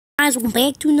Guys, welcome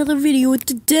back to another video.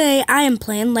 Today I am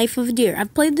playing Life of a Deer.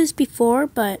 I've played this before,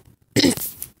 but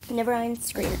never on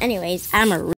screen. Anyways, I'm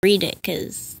gonna read it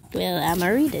because, well, I'm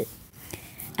gonna read it.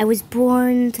 I was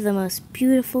born to the most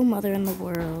beautiful mother in the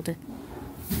world.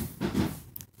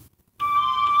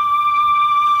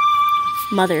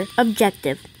 Mother,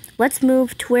 objective. Let's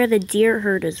move to where the deer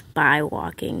herd is by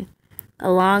walking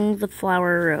along the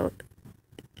flower road.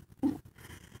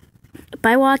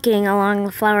 By walking along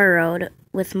the flower road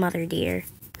with Mother Deer.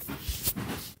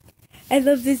 I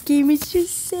love this game. It's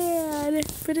just sad,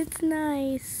 but it's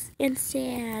nice and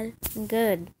sad and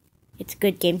good. It's a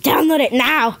good game. Download it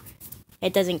now!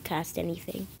 It doesn't cost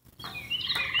anything.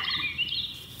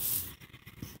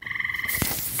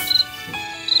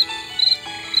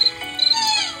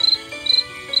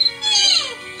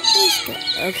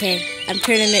 Okay, I'm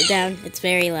turning it down. It's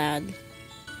very loud.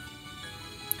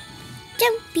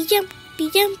 Jumpy, jumpy,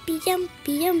 jumpy, jumpy,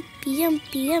 jumpy,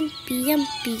 jumpy, jumpy,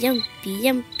 jumpy, jumpy,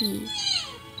 jumpy.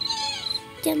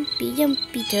 Jumpy,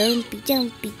 jumpy, jumpy,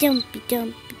 jumpy, jumpy,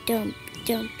 jumpy, jumpy,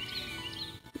 jumpy.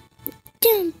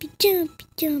 Jumpy, jumpy,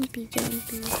 jumpy,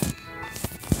 jumpy.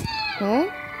 Huh?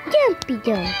 Jumpy,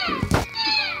 jumpy.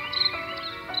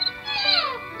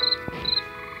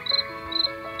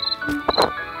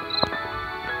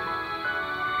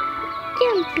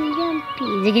 Jumpy, jumpy.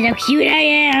 Look at how cute I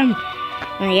am.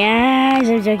 Oh my gosh,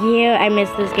 I'm so cute. I miss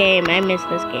this game.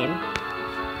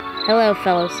 Hello,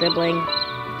 fellow sibling.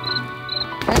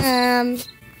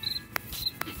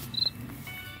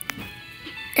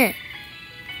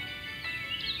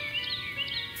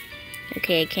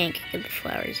 Okay, I can't kick the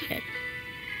flowers yet.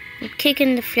 I'm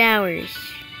kicking the flowers.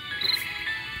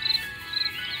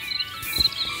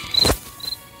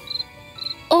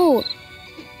 Oh!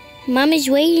 Mom is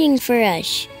waiting for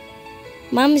us.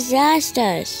 Mom's asked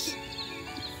us.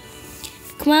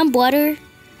 Come on, Butter.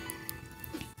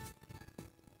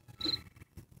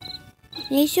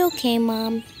 It's okay,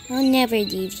 Mom. I'll never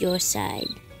leave your side.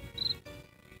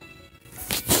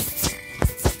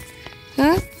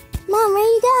 Huh? Mom, where are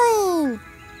you going?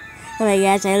 Oh my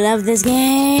gosh, I love this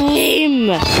game.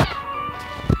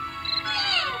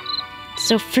 It's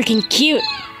so freaking cute.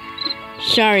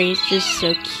 Sorry, it's just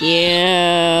so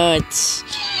cute.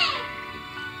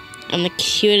 I'm the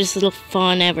cutest little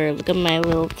fawn ever. Look at my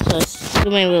little tusk. Look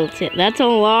at my little tail. That's a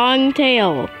long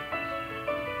tail.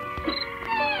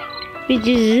 But just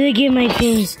look at my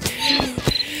face.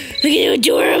 Look at how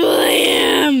adorable I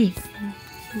am.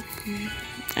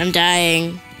 I'm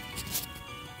dying.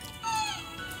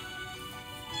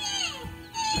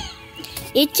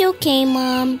 It's okay,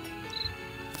 Mom.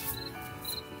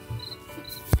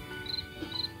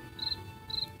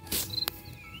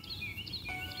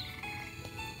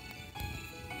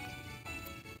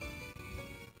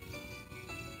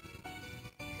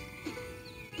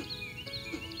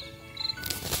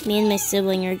 Me and my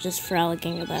sibling are just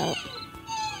frolicking about.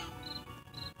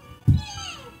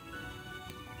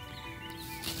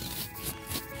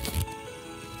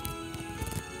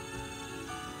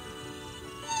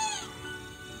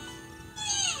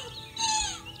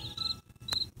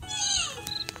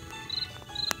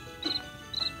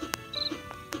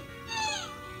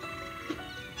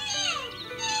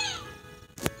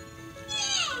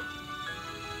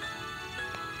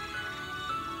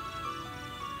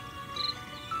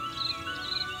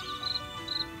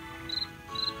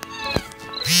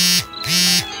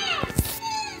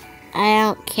 I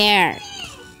don't care.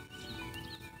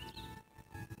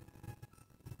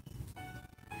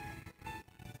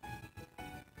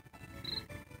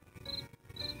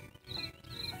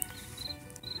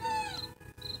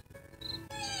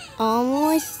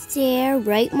 Almost there,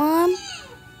 right, Mom?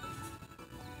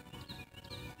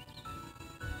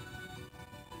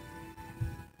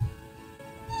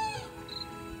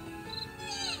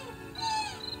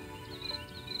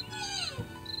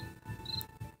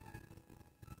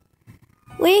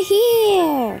 We're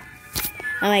here!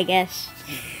 Oh my gosh.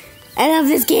 I love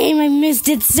this game. I missed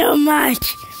it so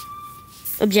much.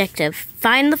 Objective.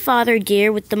 Find the father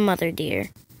deer with the mother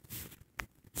deer.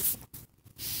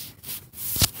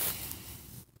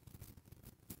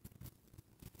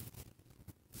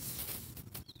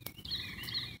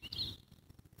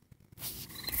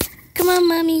 Come on,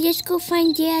 Mommy. Let's go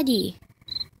find Daddy.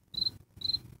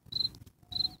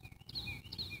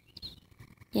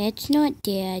 That's not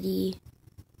Daddy.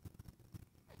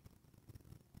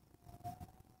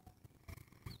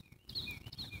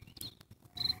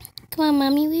 Come on,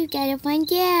 Mommy, we've got to find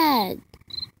Dad.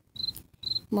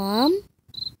 Mom?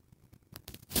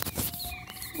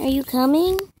 Are you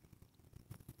coming?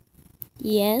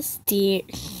 Yes, dear.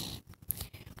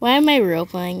 Why am I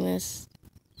role-playing this?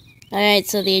 Alright,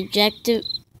 so the objective...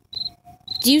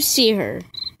 Do you see her?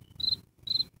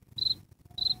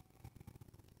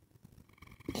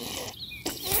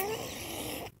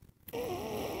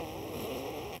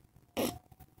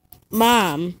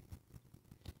 Mom.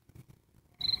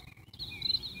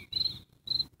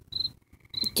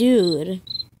 Dude.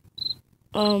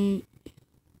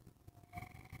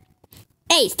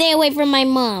 Hey, stay away from my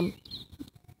mom.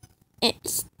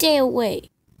 Stay away.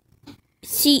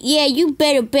 See, yeah, you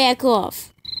better back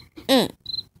off. Yeah,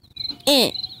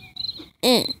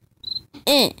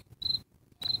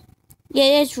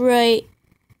 that's right.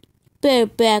 Better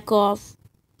back off.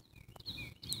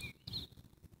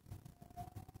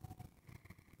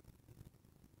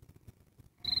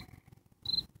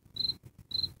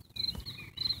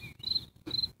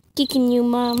 Kicking you,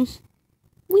 Mom.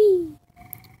 Wee.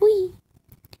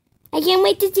 I can't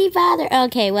wait to see Father.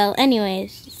 Okay, well,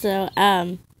 anyways, so,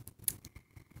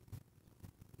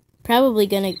 probably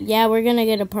gonna, we're gonna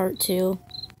get a part 2,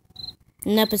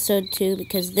 an episode 2,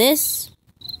 because this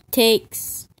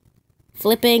takes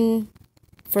flipping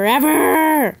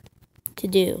forever to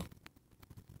do.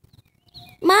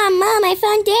 Mom, I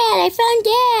found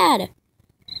Dad.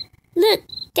 Look,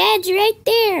 Dad's right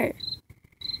there.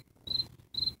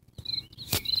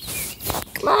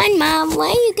 Come on, Mom, why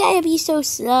you gotta be so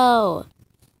slow?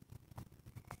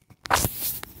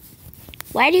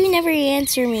 Why do you never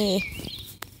answer me?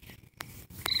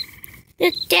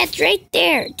 Look, Dad's right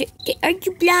there. Are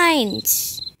you blind?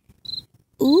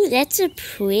 Ooh, that's a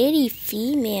pretty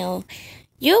female.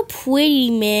 You're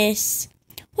pretty, miss.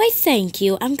 Why, thank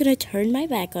you. I'm gonna turn my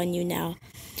back on you now.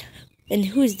 And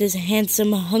who's this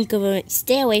handsome hunk of a...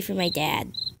 Stay away from my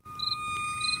dad.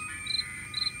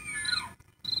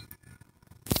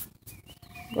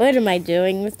 What am I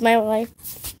doing with my life?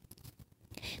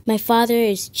 My father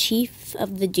is chief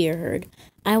of the deer herd.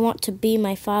 I want to be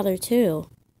my father, too.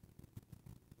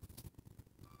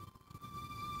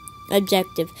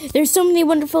 Objective. There's so many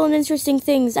wonderful and interesting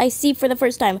things I see for the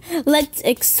first time. Let's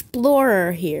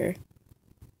explore here.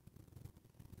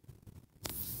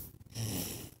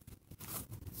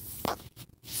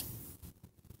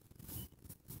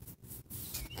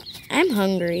 I'm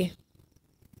hungry.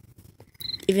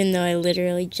 Even though I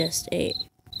literally just ate.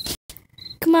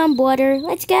 Come on, Butter,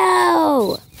 let's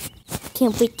go!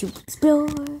 Can't wait to explore.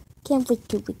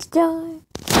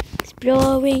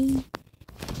 Exploring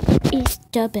is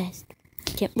the best.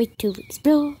 Can't wait to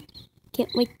explore.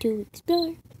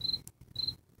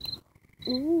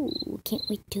 Ooh, can't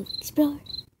wait to explore.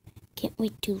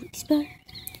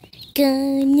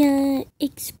 Gonna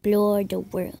explore the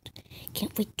world.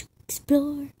 Can't wait to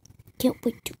explore.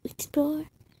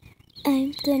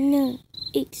 I'm gonna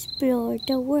explore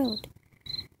the world.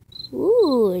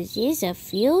 Ooh, is this a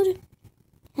field?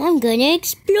 I'm gonna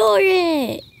explore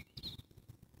it.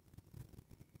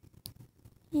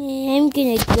 I'm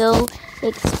gonna go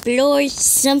explore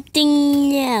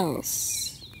something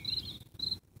else.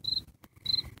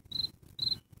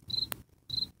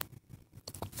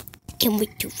 Can't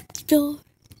wait to explore.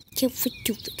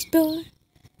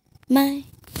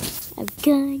 I'm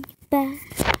gonna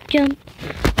jump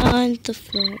on the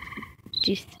floor.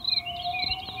 Just...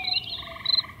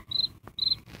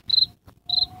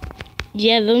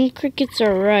 Yeah, them crickets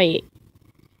are right.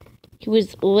 He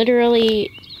was literally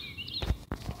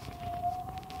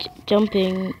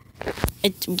jumping.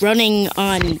 It's running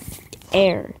on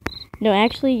air. No,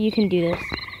 actually, you can do this,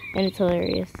 and it's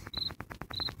hilarious.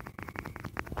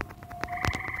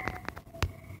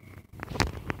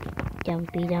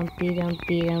 Dumpy.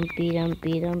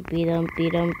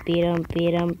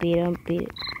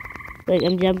 Look,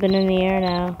 I'm jumping in the air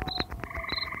now.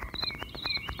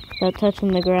 Without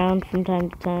touching the ground from time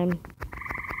to time.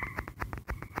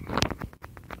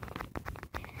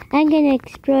 I'm gonna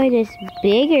explore this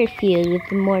bigger field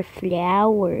with more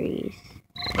flowers.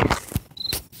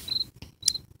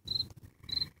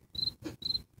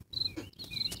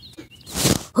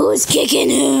 Who's kicking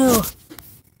who?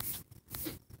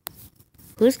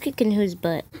 Who's kicking whose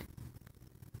butt?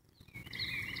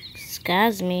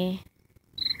 Excuse me.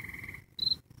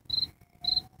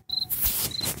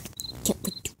 Can't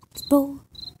wait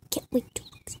to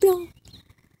explore.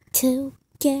 To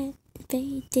get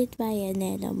invaded by an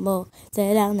animal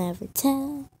that I'll never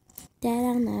tell.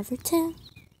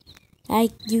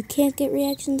 You can't get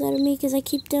reactions out of me because I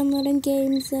keep downloading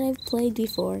games that I've played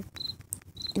before.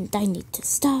 And I need to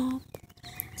stop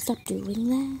doing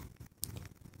that.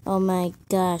 Oh my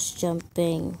gosh,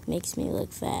 jumping makes me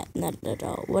look fat. Not at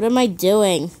all. What am I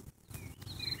doing?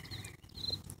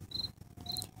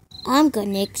 I'm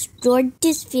gonna explore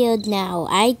this field now.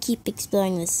 I keep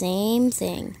exploring the same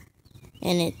thing.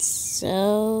 And it's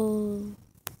so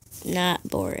not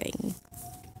boring.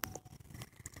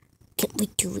 Can't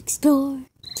wait to explore.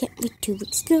 Can't wait to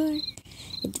explore.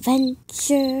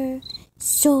 Adventure,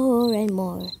 soar and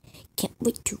more. Can't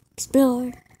wait to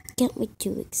explore. Can't wait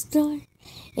to explore.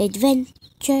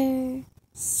 Adventure,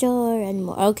 soar and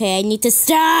more. Okay, I need to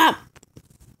stop!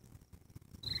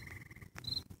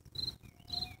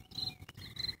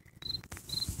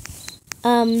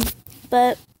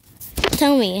 But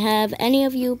tell me, have any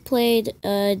of you played,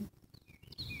 this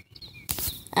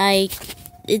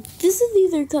is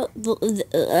either called,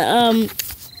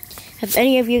 have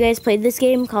any of you guys played this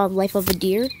game called Life of a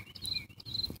Deer?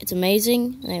 It's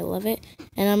amazing, and I love it,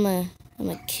 and I'm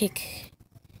a kick.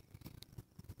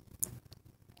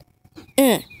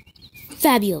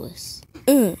 Fabulous.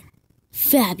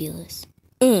 Fabulous.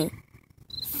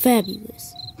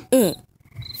 Fabulous.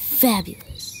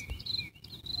 Fabulous.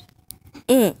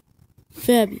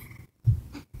 Fabulous.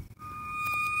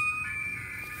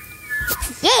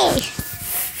 Yay!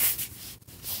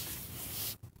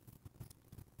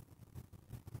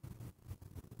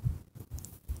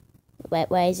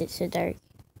 Why is it so dark?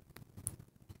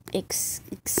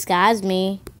 Excuse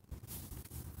me.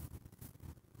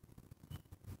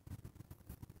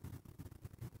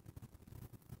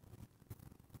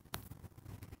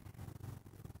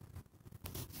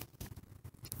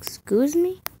 Excuse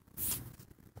me?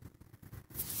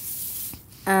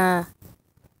 Did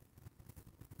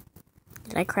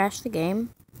I crash the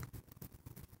game?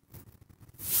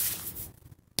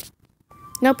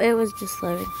 Nope, it was just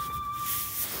loading.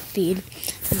 Feed.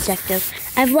 Objective.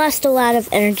 I've lost a lot of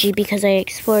energy because I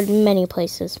explored many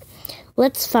places.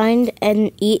 Let's find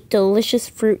and eat delicious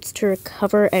fruits to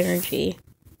recover energy.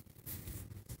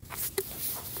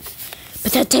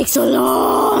 But that takes so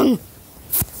long!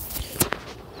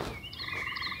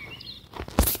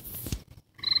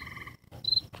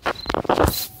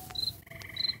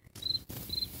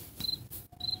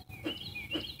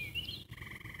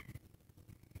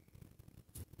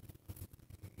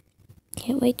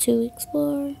 Can't wait to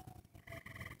explore.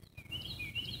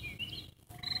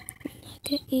 Not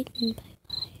get eaten by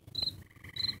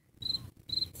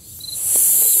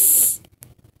lions.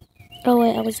 Oh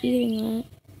wait, I was eating that.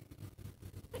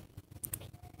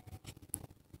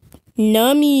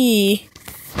 Nummy.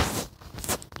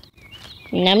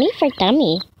 Nummy for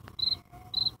dummy.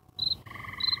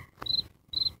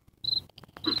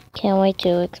 Can't wait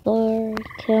to explore.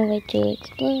 Can't wait to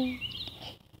explore.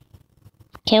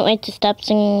 Can't wait to stop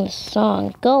singing the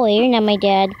song. Go away, you're not my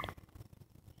dad.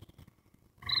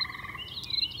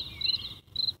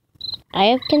 I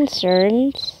have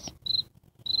concerns.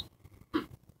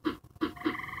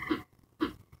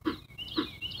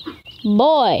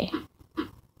 Boy!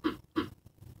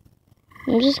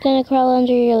 I'm just gonna crawl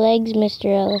under your legs, Mr.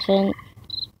 Elephant.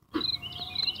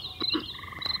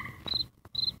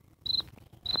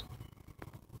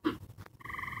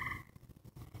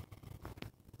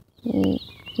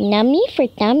 Nummy for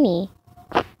dummy.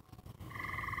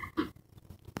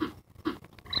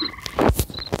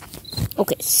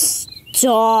 Okay,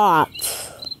 stop.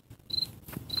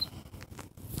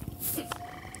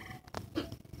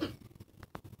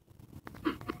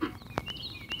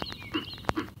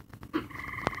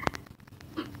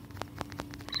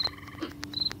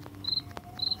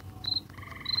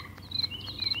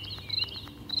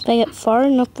 If I get far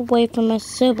enough away from my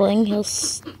sibling, he'll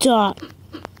stop.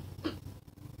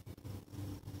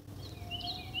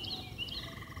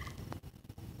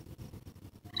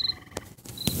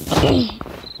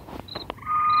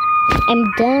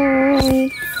 I'm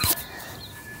done.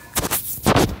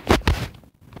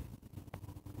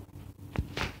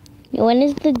 When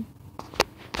is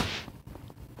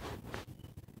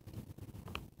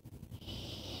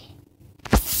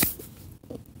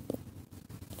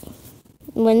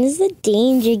the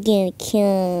danger gonna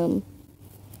come?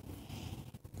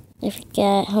 I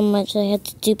forgot how much I had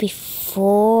to do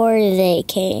before they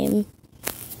came.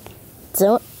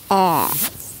 Don't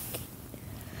ask.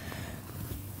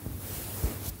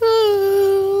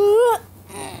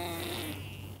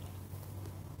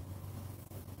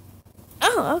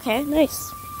 Oh, okay,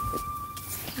 nice.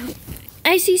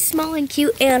 I see small and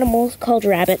cute animals called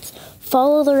rabbits.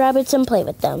 Follow the rabbits and play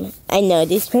with them. I know,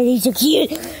 this pretty's so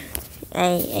cute.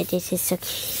 This is so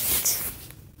cute.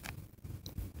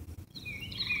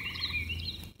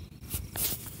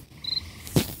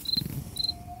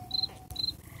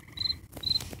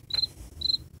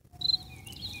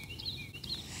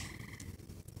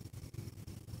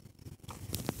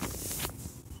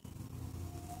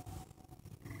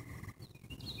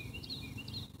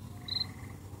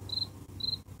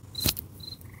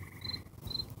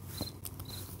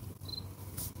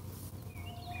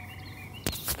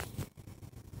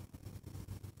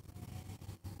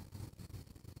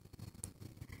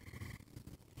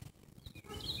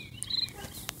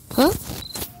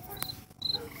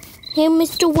 Hey,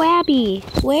 Mr. Wabby,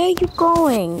 where are you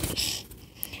going?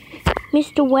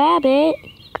 Mr. Wabbit?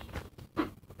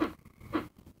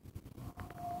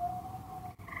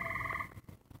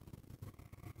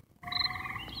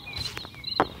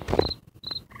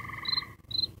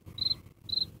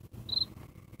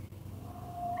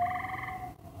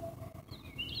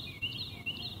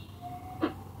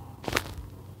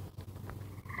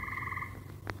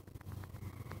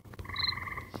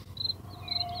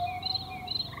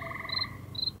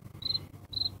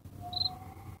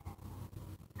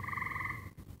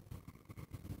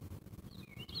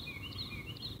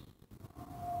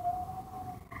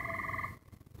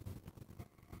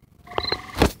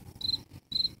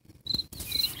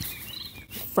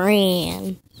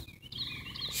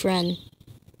 Friend.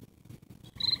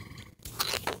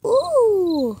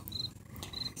 Ooh.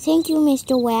 Thank you,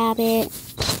 Mr. Wabbit.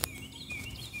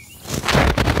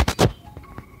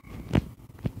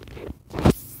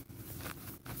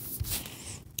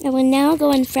 I will now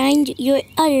go and find your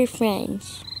other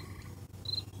friends.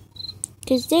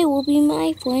 Because they will be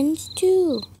my friends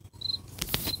too.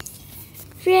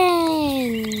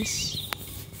 Friends.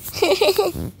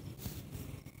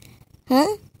 Huh?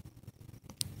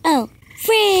 Oh,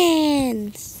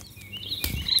 friends.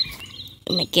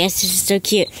 Oh my gosh, this is so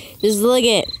cute. Just look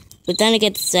at it. But then it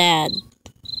gets sad.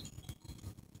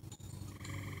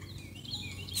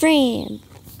 Friend.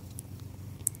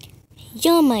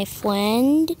 You're my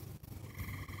friend.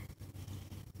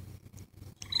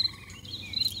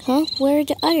 Huh? Where are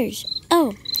the others?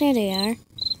 Oh, there they are.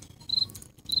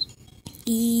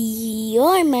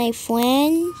 You're my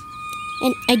friend.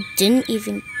 And I didn't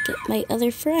even get my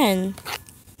other friend.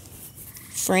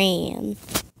 Friend.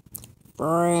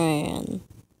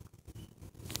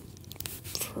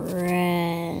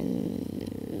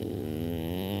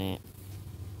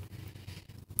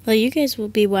 Well, you guys will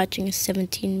be watching a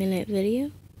 17-minute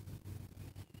video.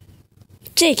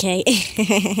 JK.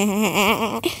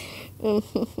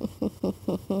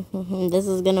 This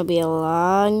is gonna be a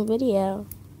long video.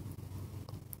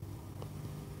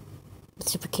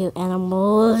 Super cute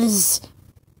animals.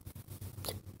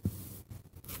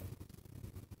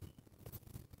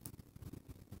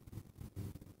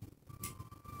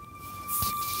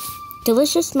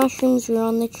 Delicious mushrooms grow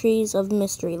on the trees of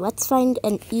mystery. Let's find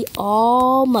and eat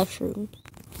all mushrooms.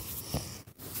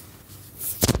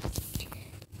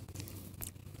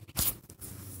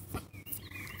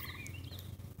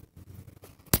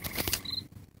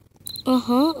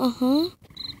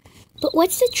 But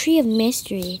what's the tree of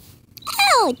mystery?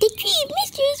 Oh, the tree of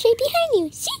mystery is right behind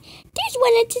you. See, there's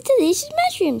one of the delicious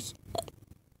mushrooms.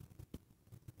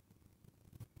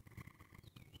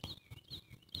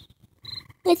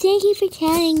 Well, thank you for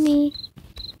telling me.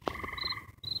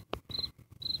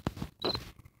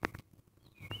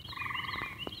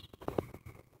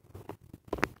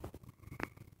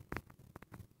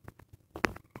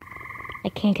 I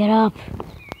can't get up.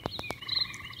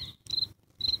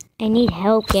 I need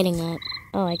help getting up.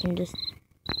 Oh, I can just...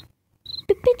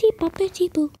 Bippity boppity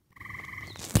boo.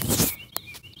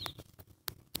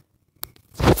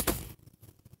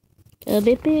 A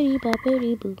bippity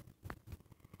boppity boo.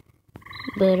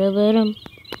 Ba-da-ba-dum.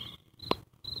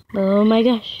 Oh my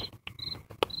gosh.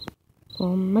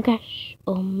 Oh my gosh.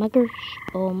 Oh my gosh.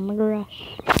 Oh my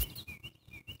gosh.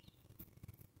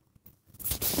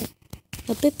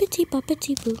 A bippity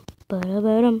boppity boo.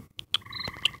 Ba-da-ba-dum.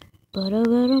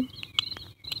 Ba-da-ba-dum.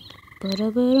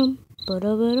 Ba-da-ba-dum.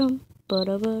 Ba-da-ba-dum.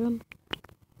 Ba-da-ba-dum.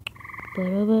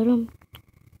 Ba-da-ba-dum.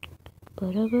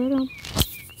 Ba-da-ba-dum.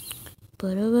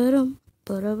 Ba-da-ba-dum.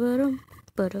 Ba-da-ba-dum.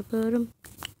 Ba-da-ba-dum.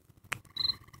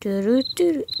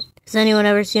 Has anyone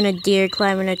ever seen a deer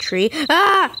climbing a tree?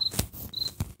 Ah!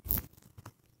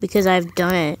 Because I've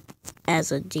done it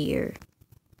as a deer.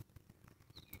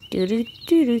 You're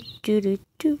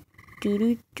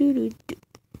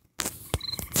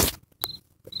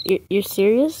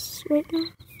serious right now?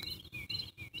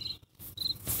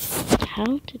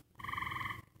 How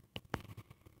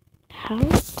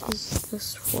does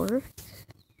this work?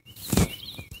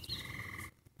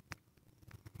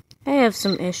 I have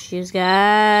some issues,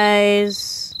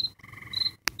 guys.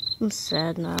 I'm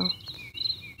sad now.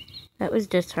 That was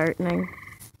disheartening.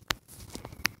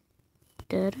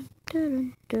 The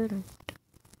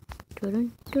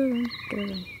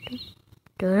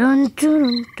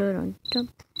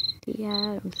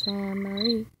Addams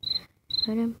Family.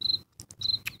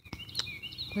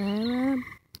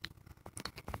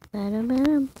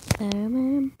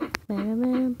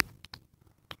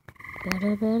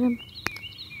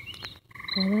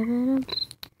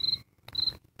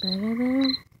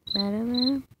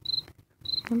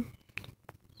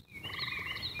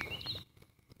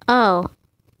 Oh,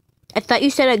 I thought you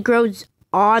said it grows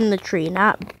on the tree,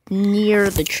 not near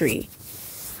the tree.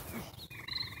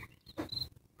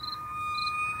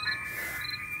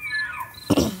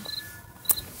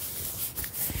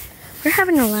 We're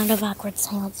having a lot of awkward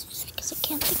silence just because I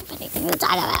can't think of anything to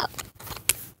talk about.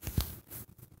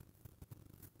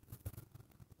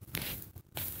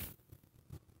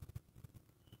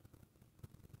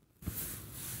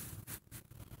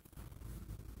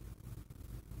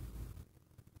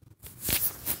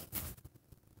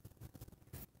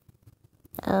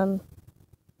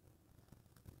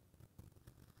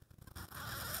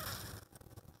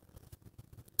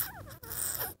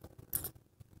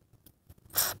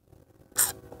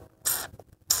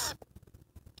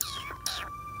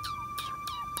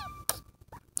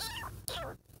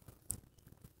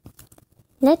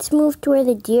 Let's move to where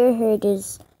the deer herd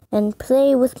is and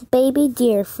play with baby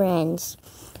deer friends.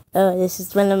 Oh, this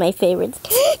is one of my favorites.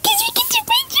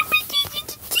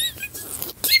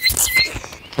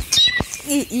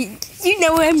 You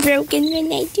know I'm broken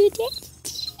when I do that.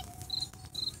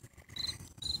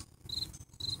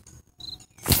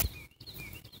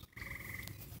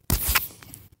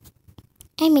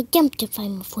 I'm a jump to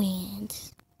find my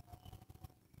friends.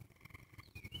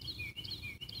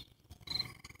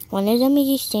 One of them is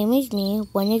the same as me.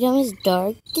 One of them is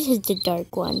dark. This is the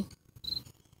dark one.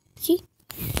 See?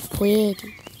 Pretty.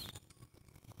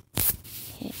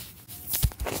 Okay.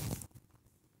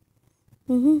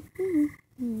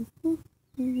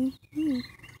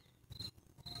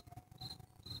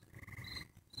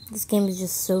 This game is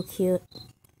just so cute.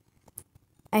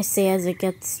 I say as it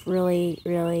gets really,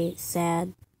 really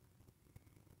sad.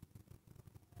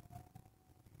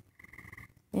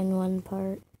 In one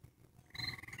part.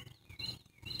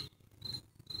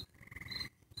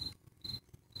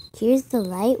 Here's the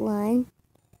light one.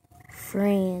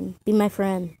 Friend. Be my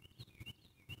friend.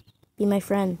 Be my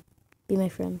friend. Be my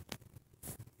friend.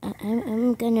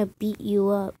 I'm gonna beat you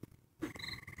up.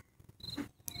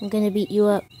 I'm gonna beat you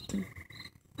up.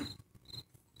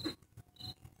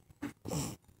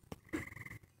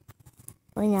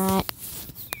 Or not.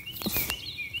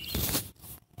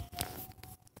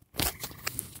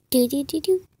 Do do do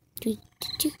do do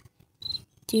do.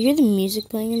 Do you hear the music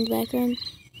playing in the background?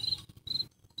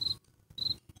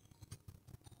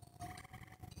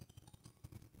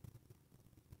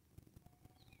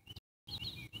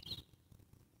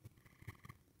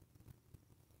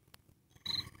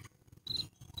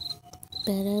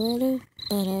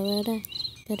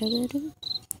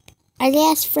 Our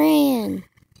last friend.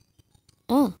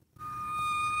 Oh.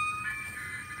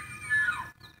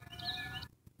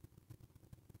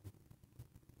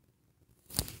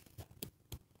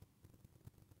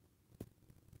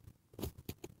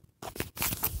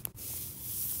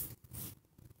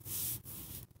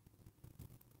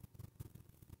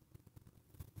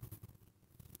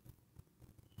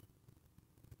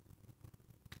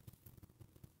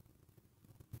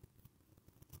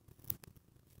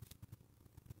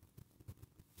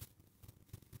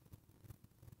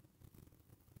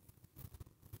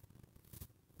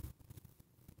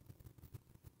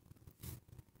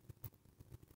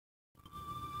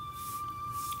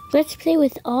 Let's play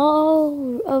with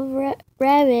all of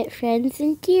rabbit friends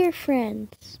and deer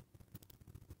friends.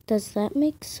 Does that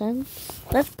make sense?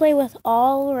 Let's play with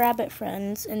all rabbit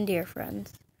friends and deer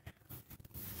friends.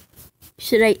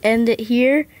 Should I end it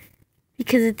here?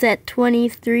 Because it's at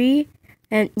 23.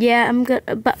 And yeah, I'm gonna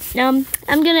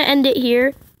end it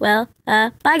here. Well,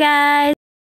 bye guys.